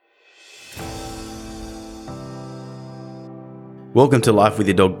Welcome to Life with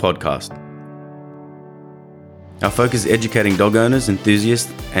Your Dog podcast. Our focus is educating dog owners, enthusiasts,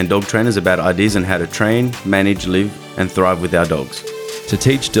 and dog trainers about ideas on how to train, manage, live, and thrive with our dogs. To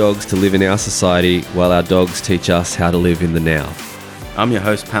teach dogs to live in our society while our dogs teach us how to live in the now. I'm your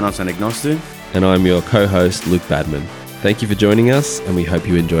host, Panos Anagnostou. And I'm your co-host, Luke Badman. Thank you for joining us, and we hope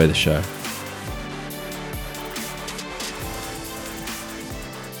you enjoy the show.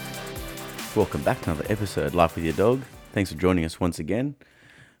 Welcome back to another episode, Life with Your Dog. Thanks for joining us once again.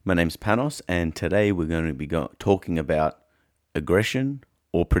 My name's Panos, and today we're going to be talking about aggression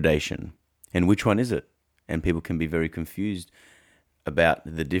or predation, and which one is it? And people can be very confused about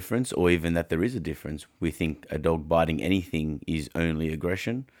the difference, or even that there is a difference. We think a dog biting anything is only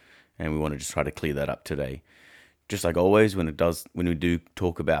aggression, and we want to just try to clear that up today. Just like always, when we do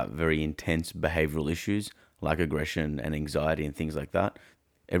talk about very intense behavioral issues like aggression and anxiety and things like that,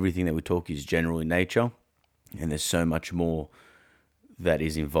 everything that we talk is general in nature, and there's so much more that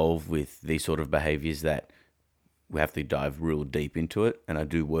is involved with these sort of behaviors that we have to dive real deep into it. And I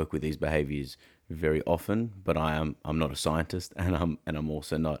do work with these behaviors very often, but I'm not a scientist, and I'm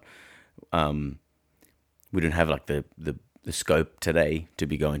also not. We don't have like the scope today to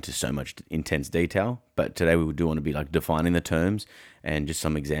be going to so much intense detail. But today we do want to be like defining the terms and just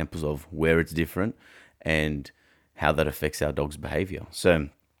some examples of where it's different and how that affects our dog's behavior. So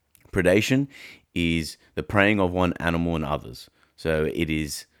predation is the preying of one animal on others. So it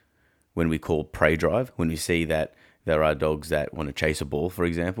is when we call prey drive, when we see that there are dogs that want to chase a ball, for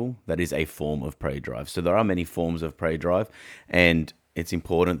example, that is a form of prey drive. So there are many forms of prey drive, and it's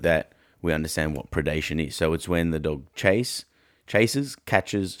important that we understand what predation is. So it's when the dog chases,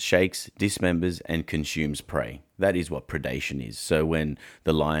 catches, shakes, dismembers, and consumes prey. That is what predation is. So when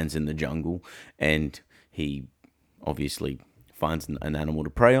the lion's in the jungle and he obviously finds an animal to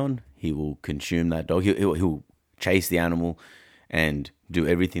prey on, he will consume that dog. He'll chase the animal and do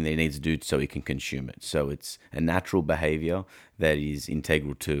everything that he needs to do so he can consume it. So it's a natural behavior that is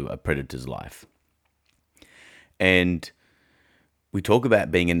integral to a predator's life. And we talk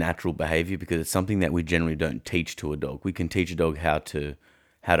about being a natural behavior because it's something that we generally don't teach to a dog. We can teach a dog how to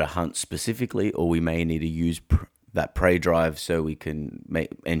hunt specifically, or we may need to use that prey drive so we can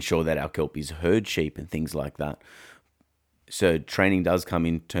ensure that our kelpies herd sheep and things like that. So training does come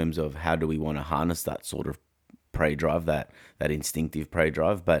in terms of how do we want to harness that sort of prey drive, that instinctive prey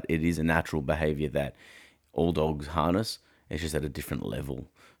drive, but it is a natural behavior that all dogs harness. It's just at a different level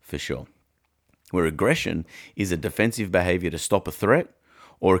for sure. Where aggression is a defensive behavior to stop a threat,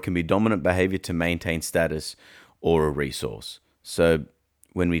 or it can be dominant behavior to maintain status or a resource. So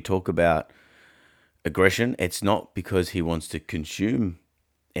when we talk about aggression, it's not because he wants to consume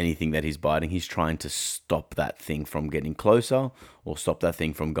anything that he's biting. He's trying to stop that thing from getting closer or stop that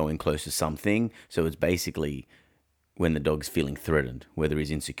thing from going close to something. So it's basically when the dog's feeling threatened, whether he's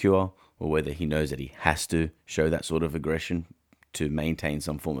insecure or whether he knows that he has to show that sort of aggression to maintain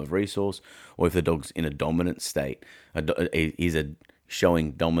some form of resource, or if the dog's in a dominant state, he's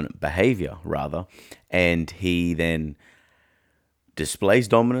showing dominant behavior rather, and he then displays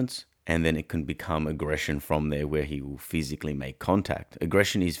dominance, and then it can become aggression from there where he will physically make contact.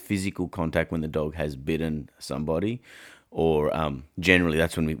 Aggression is physical contact when the dog has bitten somebody, or generally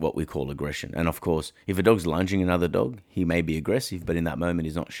that's what we call aggression. And of course, if a dog's lunging another dog, he may be aggressive, but in that moment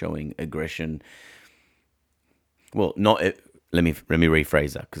he's not showing aggression. Well, let me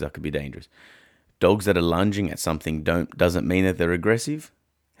rephrase that because that could be dangerous. Dogs that are lunging at something doesn't mean that they're aggressive.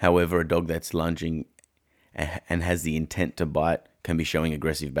 However, a dog that's lunging and has the intent to bite can be showing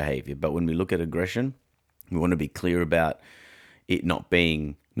aggressive behavior. But when we look at aggression, we want to be clear about it not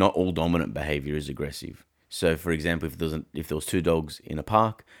all dominant behavior is aggressive. So for example, if there was two dogs in a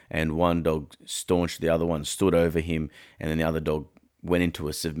park and one dog staunched the other one, stood over him, and then the other dog went into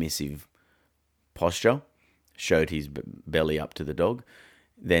a submissive posture, showed his belly up to the dog,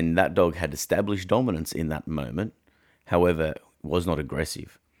 then that dog had established dominance in that moment, however, was not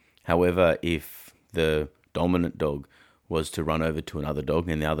aggressive. However, if the dominant dog was to run over to another dog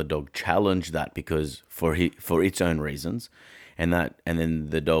and the other dog challenged that because for its own reasons, and then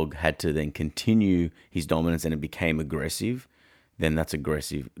the dog had to then continue his dominance and it became aggressive, then that's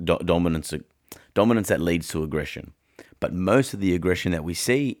aggressive dominance that leads to aggression. But most of the aggression that we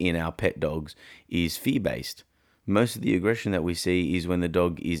see in our pet dogs is fear-based. Most of the aggression that we see is when the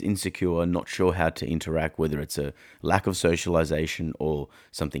dog is insecure, not sure how to interact, whether it's a lack of socialization or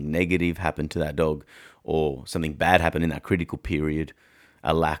something negative happened to that dog or something bad happened in that critical period,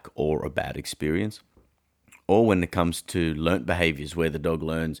 a lack or a bad experience. Or when it comes to learnt behaviors where the dog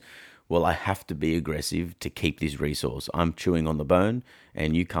learns, well, I have to be aggressive to keep this resource. I'm chewing on the bone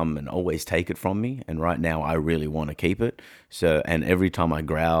and you come and always take it from me. And right now I really want to keep it. So, and every time I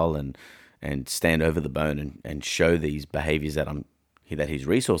growl and stand over the bone and show these behaviors that he's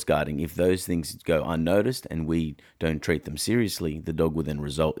resource guarding, if those things go unnoticed and we don't treat them seriously, the dog will then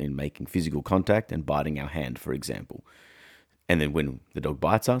result in making physical contact and biting our hand, for example. And then when the dog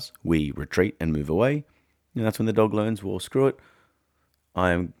bites us, we retreat and move away. And that's when the dog learns, well, screw it.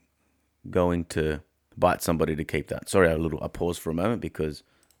 I am going to bite somebody to keep that. Sorry, I paused for a moment because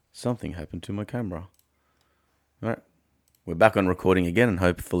something happened to my camera. All right, we're back on recording again, and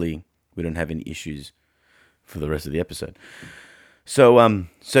hopefully we don't have any issues for the rest of the episode. So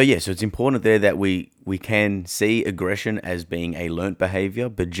it's important there that we can see aggression as being a learnt behavior,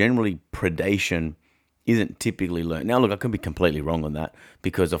 but generally predation isn't typically learnt. Now, look, I could be completely wrong on that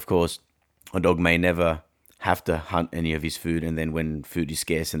because, of course, a dog may never have to hunt any of his food, and then when food is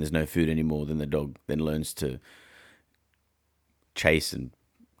scarce and there's no food anymore, then the dog then learns to chase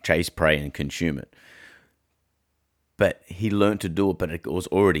prey and consume it. But he learned to do it, but it was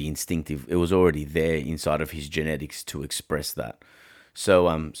already instinctive. It was already there inside of his genetics to express that. So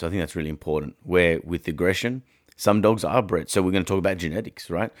I think that's really important. Where with aggression, some dogs are bred. So we're going to talk about genetics,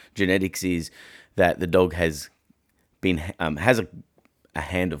 right? Genetics is that the dog has a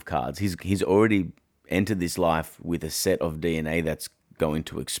hand of cards. He's already entered this life with a set of DNA that's going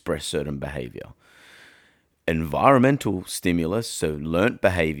to express certain behavior. Environmental stimulus, so learnt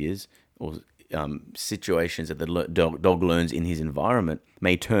behaviors or situations that the dog learns in his environment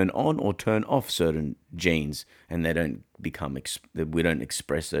may turn on or turn off certain genes, and they don't we don't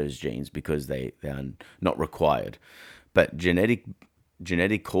express those genes because they are not required. But genetic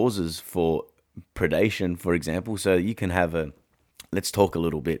causes for predation, for example, so you can have let's talk a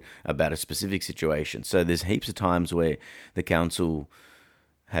little bit about a specific situation. So there's heaps of times where the council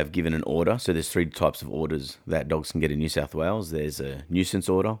have given an order. So there's 3 types of orders that dogs can get in New South Wales. There's a nuisance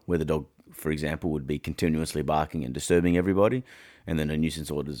order where the dog, for example, would be continuously barking and disturbing everybody, and then a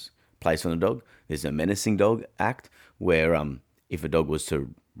nuisance order's placed on the dog. There's a menacing dog act where if a dog was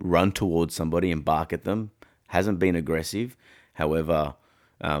to run towards somebody and bark at them, hasn't been aggressive, however,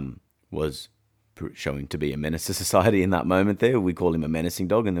 was showing to be a menace to society in that moment there, we call him a menacing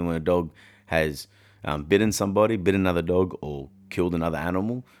dog. And then when a dog has bitten another dog, or killed another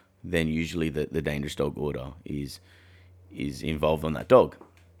animal, then usually the dangerous dog order is involved on that dog.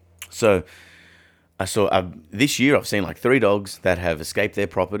 So this year I've seen like 3 dogs that have escaped their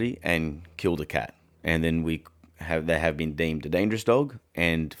property and killed a cat, and then they have been deemed a dangerous dog,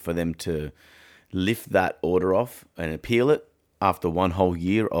 and for them to lift that order off and appeal it after 1 whole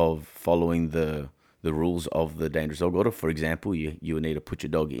year of following the rules of the dangerous dog order. For example, you would need to put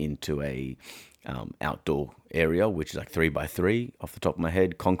your dog into a outdoor area, which is like 3x3 off the top of my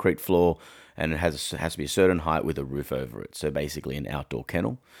head, concrete floor, and it has to be a certain height with a roof over it. So basically an outdoor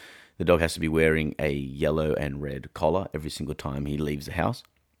kennel. The dog has to be wearing a yellow and red collar every single time he leaves the house,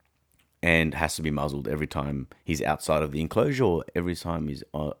 and has to be muzzled every time he's outside of the enclosure or every time he's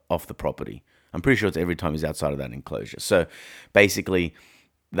off the property. I'm pretty sure it's every time he's outside of that enclosure. So basically,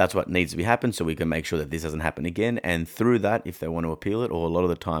 that's what needs to be happen, so we can make sure that this doesn't happen again. And through that, if they want to appeal it, or a lot of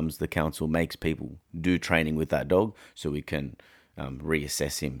the times the council makes people do training with that dog so we can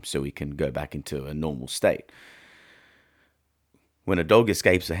reassess him, so we can go back into a normal state. When a dog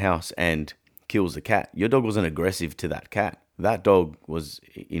escapes a house and kills a cat, your dog wasn't aggressive to that cat. That dog was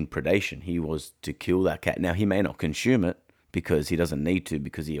in predation. He was to kill that cat. Now, he may not consume it because he doesn't need to,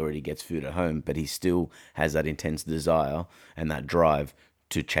 because he already gets food at home, but he still has that intense desire and that drive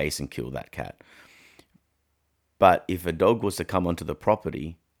to chase and kill that cat. But if a dog was to come onto the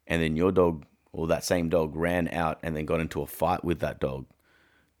property and then your dog or that same dog ran out and then got into a fight with that dog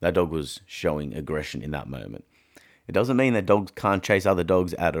was showing aggression in that moment. It doesn't mean that dogs can't chase other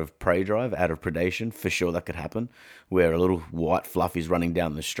dogs out of prey drive, out of predation. For sure that could happen, where a little white fluff is running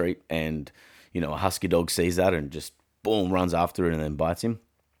down the street and, a husky dog sees that and just boom, runs after it and then bites him.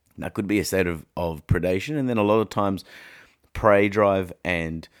 That could be a state of predation. And then a lot of times prey drive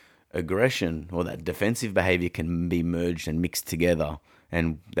and aggression, or that defensive behavior, can be merged and mixed together.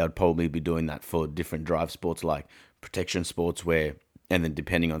 And they would probably be doing that for different drive sports like protection sports, and then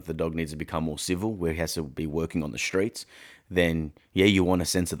depending on if the dog needs to become more civil, where he has to be working on the streets, then you want a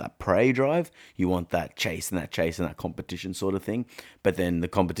sense of that prey drive. You want that chase and that competition sort of thing. But then the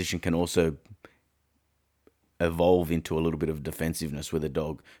competition can also evolve into a little bit of defensiveness, where the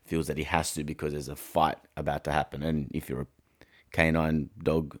dog feels that he has to because there's a fight about to happen. And if you're a canine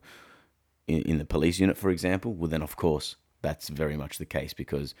dog in the police unit, for example, well then of course that's very much the case,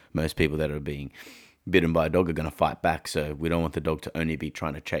 because most people that are being bitten by a dog are going to fight back. So we don't want the dog to only be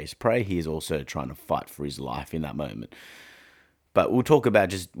trying to chase prey. He is also trying to fight for his life in that moment. But we'll talk about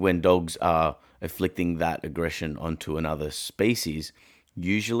just when dogs are inflicting that aggression onto another species.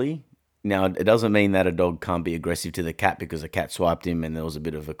 Usually, now it doesn't mean that a dog can't be aggressive to the cat because a cat swiped him and there was a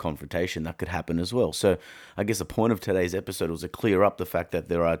bit of a confrontation. That could happen as well. So I guess the point of today's episode was to clear up the fact that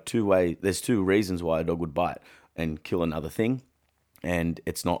there's two reasons why a dog would bite and kill another thing. And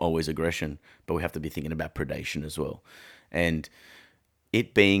it's not always aggression, but we have to be thinking about predation as well. And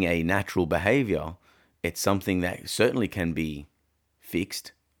it being a natural behavior, it's something that certainly can be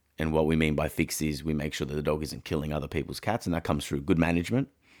fixed. And what we mean by fixed is we make sure that the dog isn't killing other people's cats, and that comes through good management,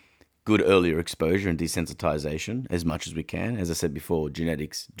 good earlier exposure and desensitization as much as we can. As I said before,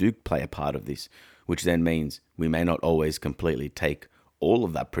 genetics do play a part of this, which then means we may not always completely take all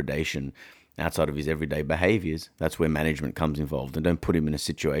of that predation outside of his everyday behaviors. That's where management comes involved, and don't put him in a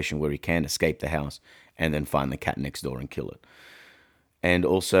situation where he can escape the house and then find the cat next door and kill it. And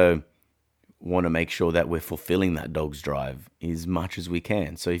also want to make sure that we're fulfilling that dog's drive as much as we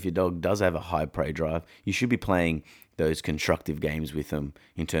can. So if your dog does have a high prey drive, you should be playing those constructive games with them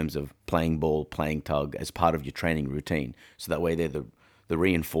in terms of playing ball, playing tug as part of your training routine. So that way the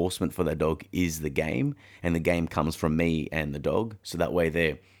reinforcement for that dog is the game, and the game comes from me and the dog. So that way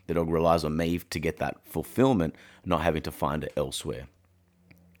the dog relies on me to get that fulfillment, not having to find it elsewhere.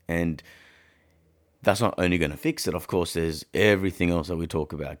 And that's not only going to fix it. Of course, there's everything else that we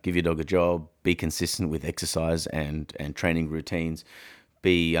talk about. Give your dog a job, be consistent with exercise and training routines,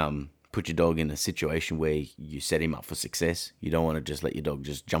 put your dog in a situation where you set him up for success. You don't want to just let your dog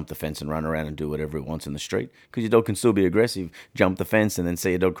just jump the fence and run around and do whatever it wants in the street, because your dog can still be aggressive, jump the fence, and then see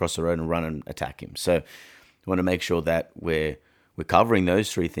your dog cross the road and run and attack him. So we want to make sure that we're covering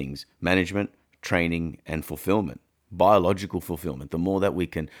those three things: management, training, and fulfillment. Biological fulfillment. The more that we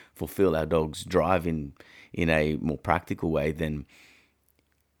can fulfill our dog's drive in a more practical way, then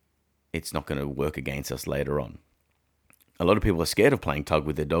it's not going to work against us later on. A lot of people are scared of playing tug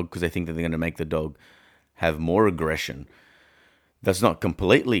with their dog because they think that they're going to make the dog have more aggression. That's not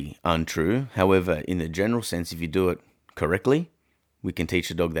completely untrue. However, in the general sense, if you do it correctly, we can teach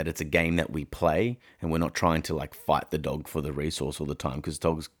the dog that it's a game that we play, and we're not trying to fight the dog for the resource all the time, because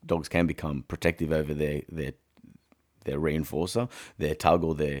dogs can become protective over their reinforcer, their tug,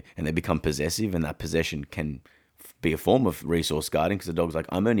 and they become possessive, and that possession can be a form of resource guarding, because the dog's like,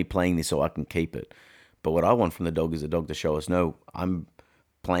 I'm only playing this so I can keep it. But what I want from the dog is the dog to show us, no, I'm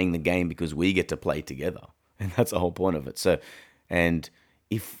playing the game because we get to play together. And that's the whole point of it. So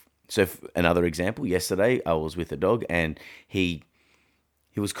another example, yesterday I was with a dog, and he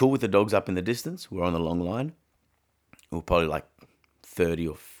was cool with the dogs up in the distance. We're on the long line. We're probably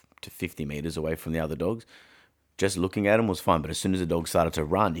 30 to 50 meters away from the other dogs. Just looking at him was fine, but as soon as the dog started to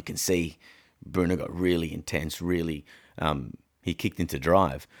run, you can see Bruno got really intense, he kicked into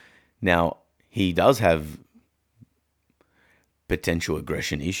drive. Now, he does have potential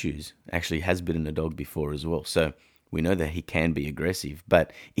aggression issues. Actually has bitten a dog before as well. So we know that he can be aggressive.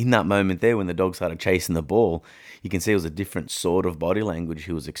 But in that moment there, when the dog started chasing the ball, you can see it was a different sort of body language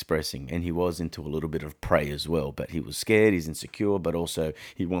he was expressing. And he was into a little bit of prey as well. But he was scared, he's insecure, but also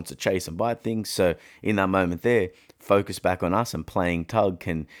he wants to chase and bite things. So in that moment there, focus back on us, and playing tug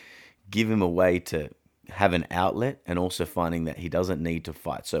can give him a way to have an outlet, and also finding that he doesn't need to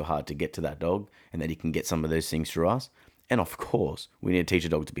fight so hard to get to that dog, and that he can get some of those things through us. And of course, we need to teach a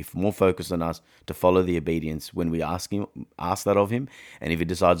dog to be more focused on us, to follow the obedience when we ask that of him. And if he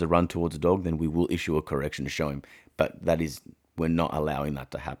decides to run towards a dog, then we will issue a correction to show him. But we're not allowing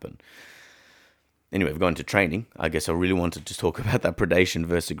that to happen. Anyway, we've gone to training. I guess I really wanted to talk about that predation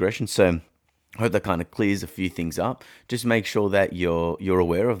versus aggression. So I hope that kind of clears a few things up. Just make sure that you're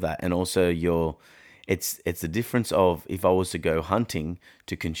aware of that, and also it's the difference of, if I was to go hunting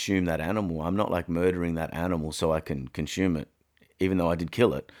to consume that animal, I'm not murdering that animal so I can consume it, even though I did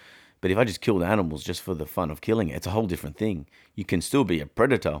kill it. But if I just killed animals just for the fun of killing it, it's a whole different thing. You can still be a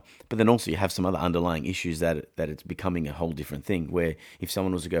predator, but then also you have some other underlying issues that it's becoming a whole different thing, where if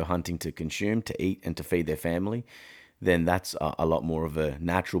someone was to go hunting to consume, to eat, and to feed their family, then that's a lot more of a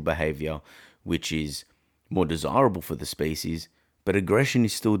natural behavior, which is more desirable for the species. But aggression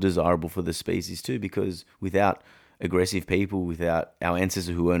is still desirable for the species too, because without aggressive people, without our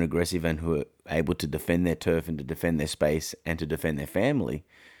ancestors who weren't aggressive and who were able to defend their turf and to defend their space and to defend their family,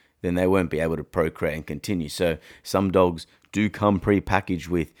 then they won't be able to procreate and continue. So some dogs do come pre-packaged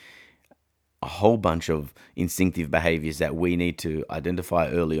with a whole bunch of instinctive behaviors that we need to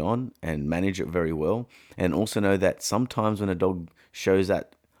identify early on and manage it very well. And also know that sometimes when a dog shows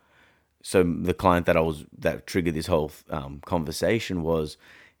that, so the client that triggered this whole conversation was,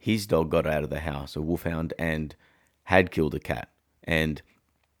 his dog got out of the house, a wolfhound, and had killed a cat. And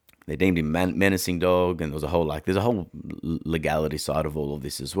they deemed him menacing dog, and there's a whole legality side of all of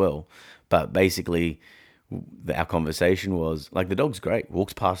this as well. But basically, our conversation was like, the dog's great,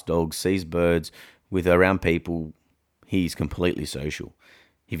 walks past dogs, sees birds, around people, he's completely social.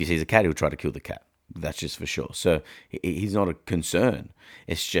 If he sees a cat, he'll try to kill the cat. That's just for sure. So he's not a concern.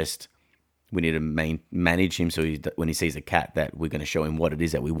 It's just we need to manage him so when he sees a cat, that we're going to show him what it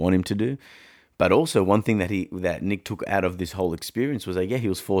is that we want him to do. But also one thing that Nick took out of this whole experience was he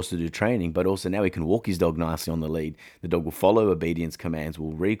was forced to do training, but also now he can walk his dog nicely on the lead. The dog will follow obedience commands,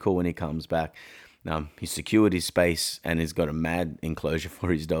 will recall when he comes back. He's secured his space and he's got a mad enclosure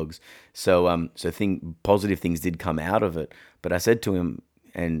for his dogs. So positive things did come out of it. But I said to him,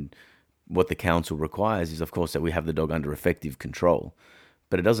 and what the council requires is, of course, that we have the dog under effective control.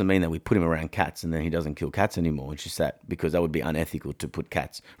 But it doesn't mean that we put him around cats and then he doesn't kill cats anymore. It's just that, because that would be unethical to put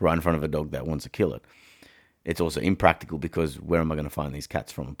cats right in front of a dog that wants to kill it. It's also impractical, because where am I going to find these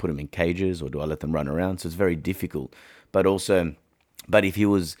cats from? Put them in cages, or do I let them run around? So it's very difficult. But if he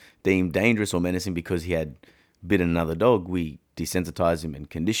was deemed dangerous or menacing because he had bitten another dog, we desensitize him and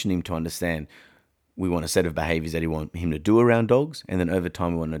condition him to understand we want a set of behaviors that we want him to do around dogs. And then over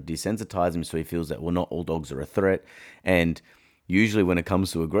time, we want to desensitize him so he feels that, well, not all dogs are a threat. And usually when it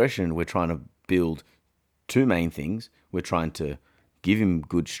comes to aggression, we're trying to build two main things. We're trying to give him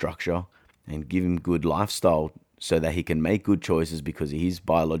good structure and give him good lifestyle so that he can make good choices, because he is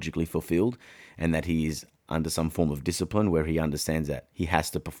biologically fulfilled and that he is under some form of discipline where he understands that he has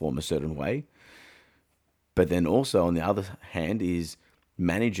to perform a certain way. But then also, on the other hand, is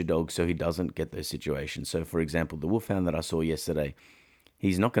manage a dog so he doesn't get those situations. So, for example, the wolfhound that I saw yesterday,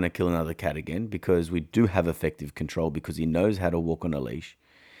 he's not going to kill another cat again, because we do have effective control, because he knows how to walk on a leash.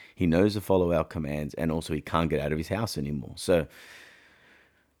 He knows to follow our commands, and also he can't get out of his house anymore. So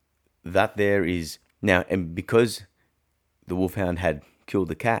that there is now, and because the wolfhound had killed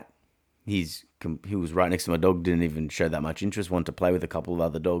the cat, he was right next to my dog, didn't even show that much interest, wanted to play with a couple of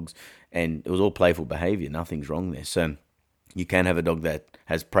other dogs, and it was all playful behavior. Nothing's wrong there. So you can have a dog that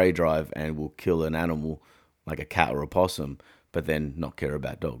has prey drive and will kill an animal like a cat or a possum, but then not care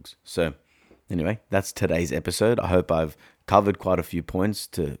about dogs. So anyway, that's today's episode. I hope I've covered quite a few points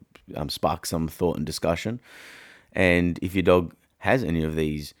to spark some thought and discussion. And if your dog has any of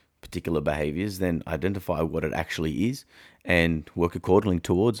these particular behaviors, then identify what it actually is and work accordingly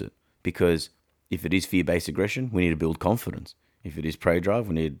towards it. Because if it is fear-based aggression, we need to build confidence. If it is prey drive,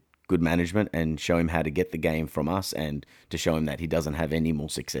 we need good management and show him how to get the game from us, and to show him that he doesn't have any more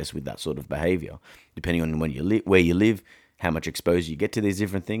success with that sort of behavior. Depending on where you live, how much exposure you get to these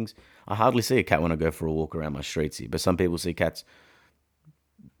different things. I hardly see a cat when I go for a walk around my streets here, but some people see cats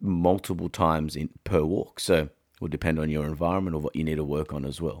multiple times per walk. So it will depend on your environment or what you need to work on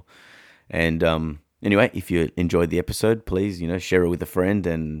as well. And anyway, if you enjoyed the episode, please share it with a friend,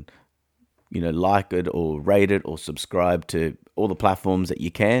 and like it or rate it or subscribe to all the platforms that you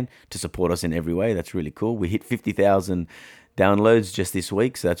can to support us in every way. That's really cool. We hit 50,000 downloads just this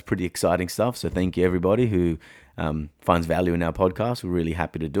week, so that's pretty exciting stuff. So thank you, everybody who finds value in our podcast. We're really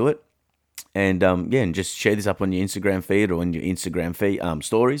happy to do it. And and just share this up on your Instagram feed or on your Instagram feed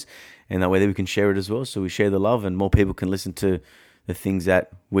stories, and that way we can share it as well. So we share the love, and more people can listen to the things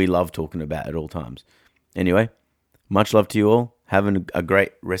that we love talking about at all times. Anyway, much love to you all. Having a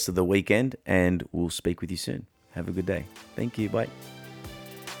great rest of the weekend, and we'll speak with you soon. Have a good day. Thank you. Bye.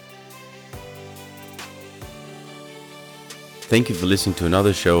 Thank you for listening to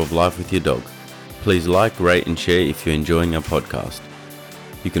another show of Life with Your Dog. Please like, rate, and share if you're enjoying our podcast.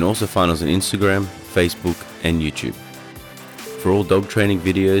 You can also find us on Instagram, Facebook, and YouTube. For all dog training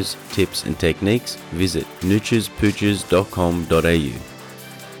videos, tips, and techniques, visit noochespooches.com.au.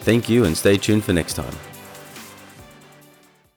 Thank you, and stay tuned for next time.